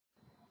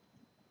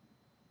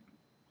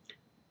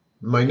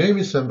My name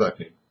is Sam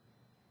Buckley.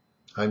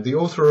 I'm the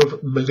author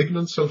of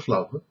Malignant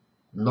Self-Love,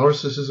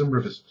 Narcissism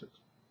Revisited.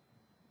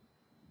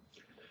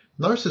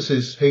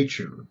 Narcissists hate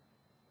children.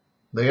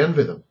 They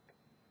envy them.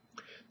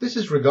 This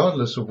is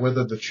regardless of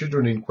whether the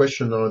children in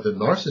question are the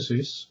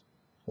narcissists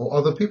or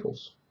other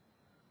people's.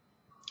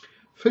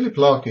 Philip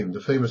Larkin,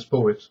 the famous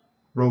poet,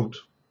 wrote,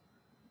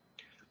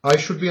 "I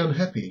should be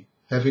unhappy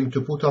having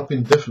to put up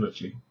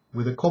indefinitely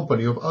with the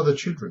company of other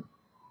children.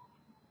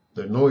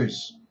 Their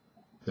noise,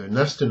 their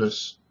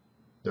nastiness,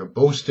 their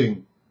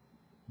boasting,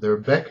 their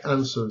back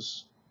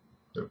answers,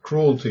 their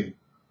cruelty,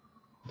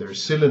 their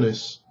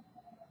silliness,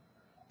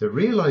 the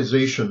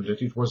realization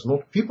that it was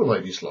not people I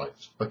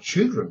disliked, but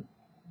children,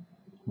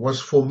 was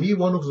for me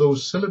one of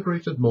those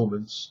celebrated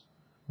moments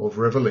of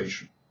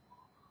revelation."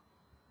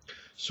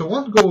 So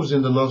what goes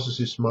in the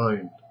narcissist's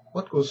mind,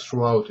 what goes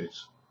throughout it,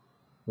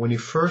 when he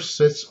first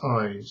sets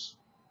eyes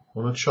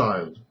on a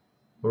child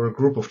or a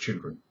group of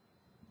children?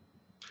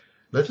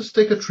 Let us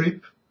take a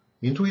trip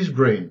into his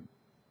brain,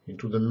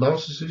 into the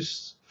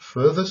narcissist's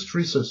furthest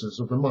recesses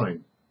of the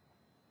mind,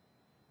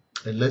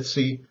 and let's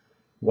see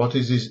what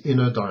is his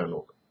inner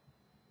dialogue.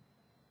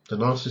 The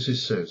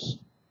narcissist says,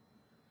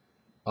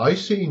 "I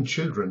see in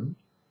children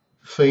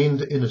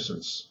feigned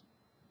innocence,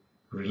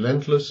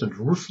 relentless and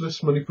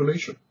ruthless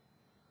manipulation,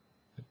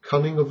 the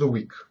cunning of the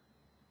weak.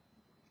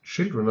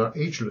 Children are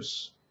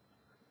ageless.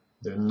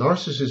 Their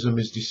narcissism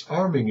is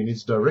disarming in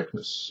its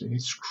directness, in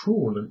its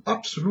cruel and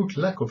absolute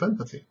lack of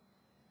empathy.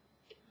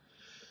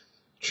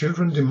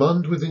 Children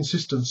demand with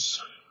insistence.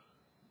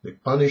 They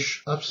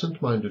punish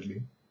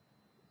absent-mindedly.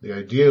 They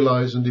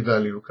idealize and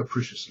devalue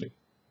capriciously.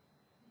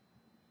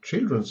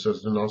 Children,"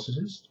 says the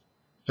narcissist,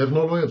 "have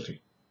no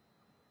loyalty.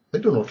 They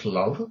do not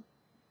love.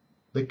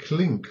 They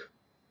cling.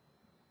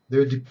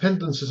 Their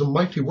dependence is a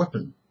mighty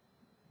weapon,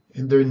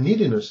 and their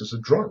neediness is a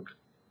drug.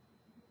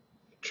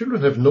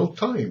 Children have no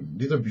time,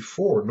 neither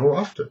before nor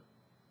after.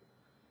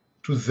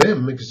 To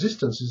them,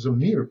 existence is a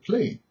mere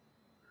play.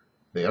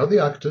 They are the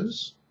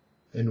actors,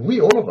 and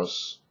we, all of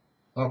us,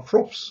 are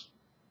props.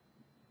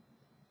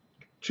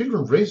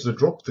 Children raise and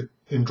drop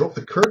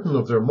the curtain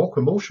of their mock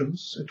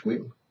emotions at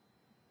will.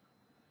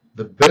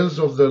 The bells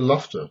of their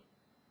laughter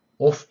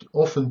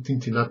often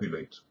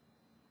tintinnabulate.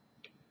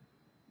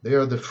 They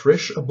are the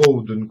fresh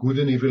abode in good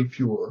and evil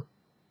pure,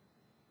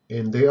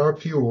 and they are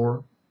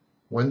pure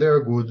when they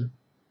are good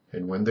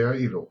and when they are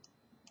evil.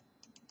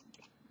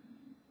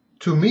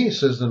 To me,"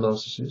 says the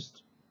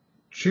narcissist,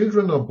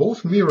 "children are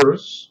both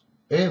mirrors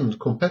and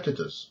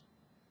competitors.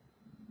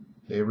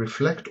 They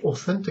reflect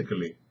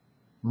authentically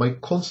my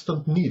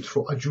constant need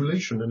for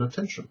adulation and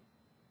attention.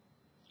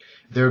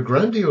 Their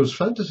grandiose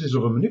fantasies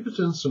of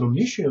omnipotence and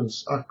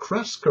omniscience are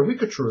crass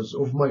caricatures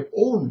of my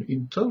own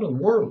internal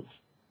world."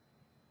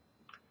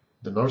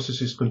 The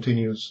narcissist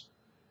continues,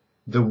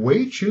 "The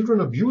way children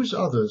abuse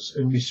others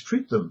and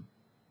mistreat them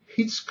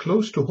hits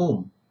close to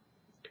home.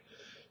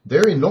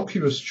 Their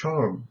innocuous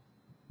charm,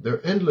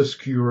 their endless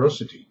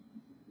curiosity,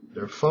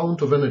 their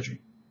fount of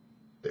energy,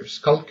 their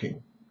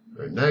skulking,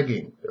 their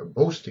nagging, their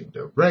boasting,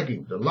 their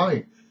bragging, their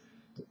lying,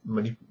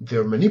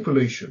 their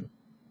manipulation,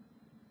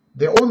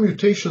 they're all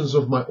mutations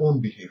of my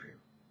own behavior."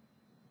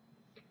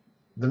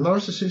 The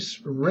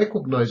narcissist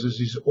recognizes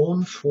his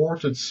own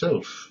thwarted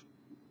self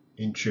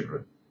in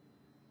children.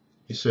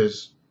 He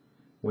says,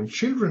 "When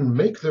children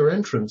make their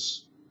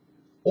entrance,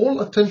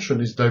 all attention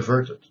is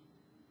diverted.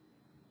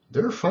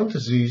 Their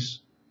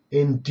fantasies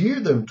endear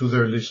them to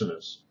their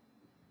listeners.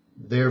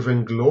 Their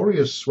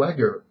vainglorious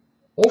swagger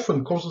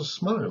often causes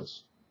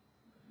smiles.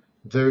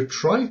 Their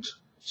trite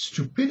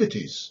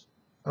stupidities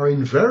are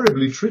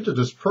invariably treated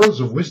as pearls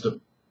of wisdom.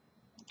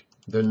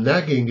 Their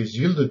nagging is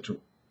yielded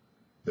to.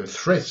 Their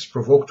threats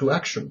provoke to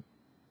action.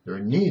 Their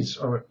needs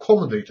are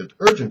accommodated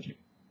urgently.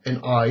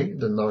 And I,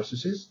 the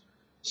narcissist,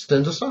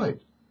 stand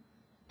aside.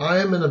 I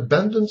am an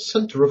abandoned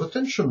center of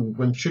attention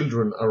when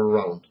children are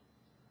around.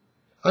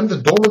 I'm the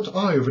dormant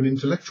eye of an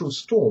intellectual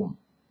storm,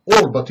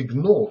 all but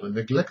ignored and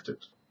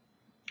neglected.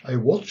 I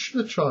watch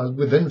the child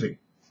with envy,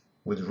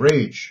 with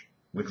rage,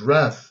 with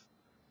wrath.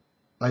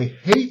 I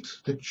hate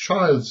the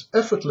child's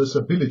effortless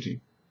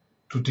ability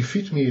to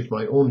defeat me at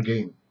my own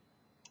game."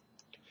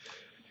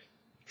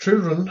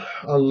 Children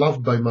are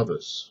loved by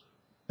mothers,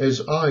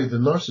 as I, the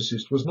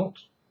narcissist, was not.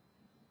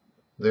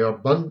 They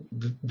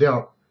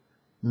are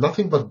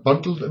nothing but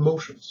bundled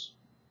emotions,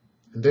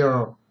 and they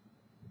are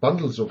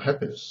bundles of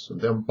happiness, and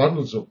they are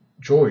bundles of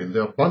joy, and they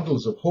are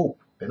bundles of hope,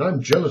 and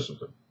I'm jealous of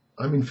them.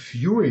 I'm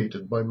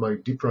infuriated by my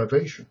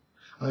deprivation.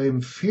 I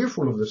am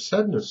fearful of the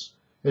sadness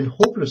and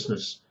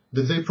hopelessness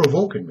that they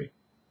provoke in me.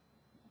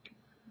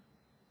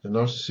 The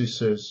narcissist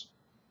says,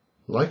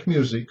 "Like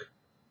music,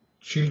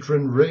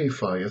 children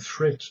reify a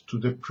threat to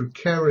the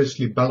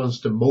precariously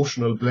balanced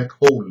emotional black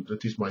hole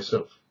that is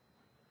myself.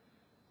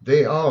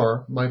 They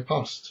are my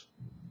past,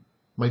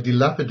 my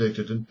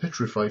dilapidated and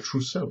petrified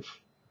true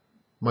self,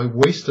 my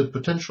wasted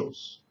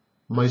potentials,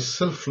 my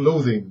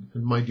self-loathing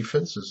and my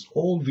defenses.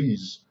 All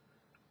these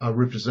are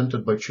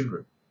represented by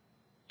children.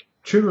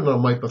 Children are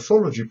my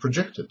pathology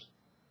projected.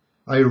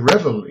 I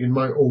revel in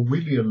my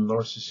Orwellian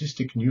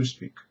narcissistic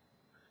newspeak.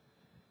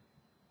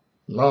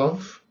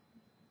 Love,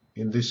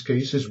 in this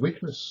case, is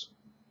weakness.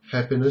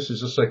 Happiness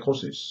is a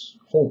psychosis.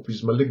 Hope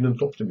is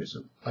malignant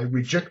optimism. I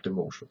reject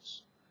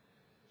emotions.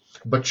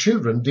 But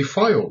children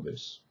defy all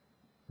this.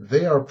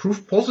 They are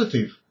proof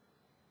positive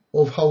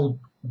of how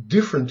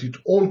different it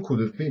all could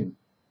have been.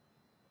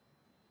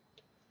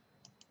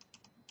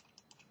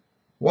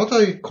 What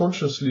I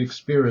consciously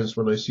experience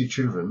when I see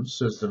children,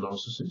 says the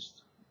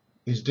narcissist,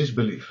 is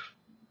disbelief.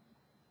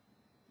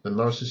 The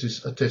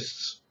narcissist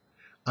attests,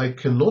 I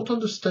cannot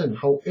understand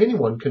how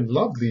anyone can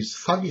love these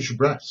thuggish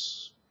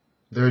brats,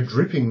 their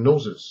dripping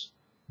noses,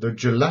 their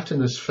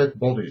gelatinous fat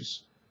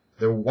bodies,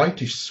 their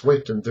whitish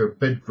sweat and their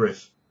bed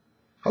breath.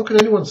 How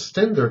can anyone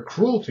stand their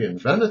cruelty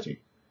and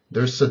vanity,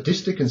 their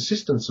sadistic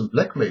insistence and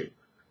blackmail,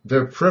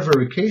 their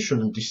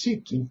prevarication and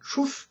deceit? In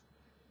truth,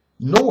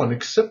 no one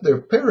except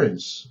their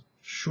parents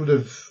should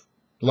have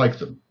liked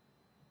them.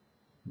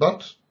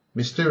 But,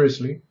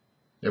 mysteriously,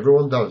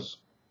 everyone does.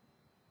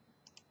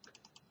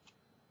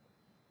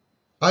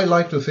 I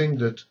like to think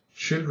that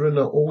children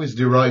are always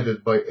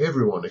derided by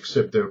everyone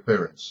except their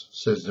parents,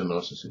 says the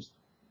narcissist.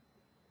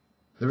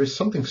 There is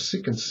something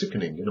sick and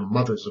sickening in a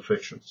mother's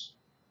affections.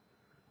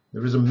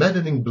 There is a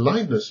maddening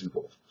blindness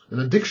involved, an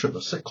addiction,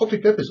 a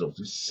psychotic episode.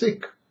 It's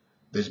sick,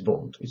 this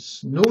bond.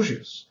 It's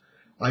nauseous.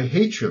 I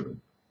hate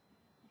children.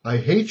 I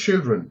hate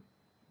children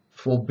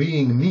for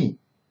being me,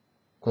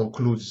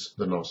 concludes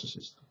the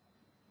narcissist.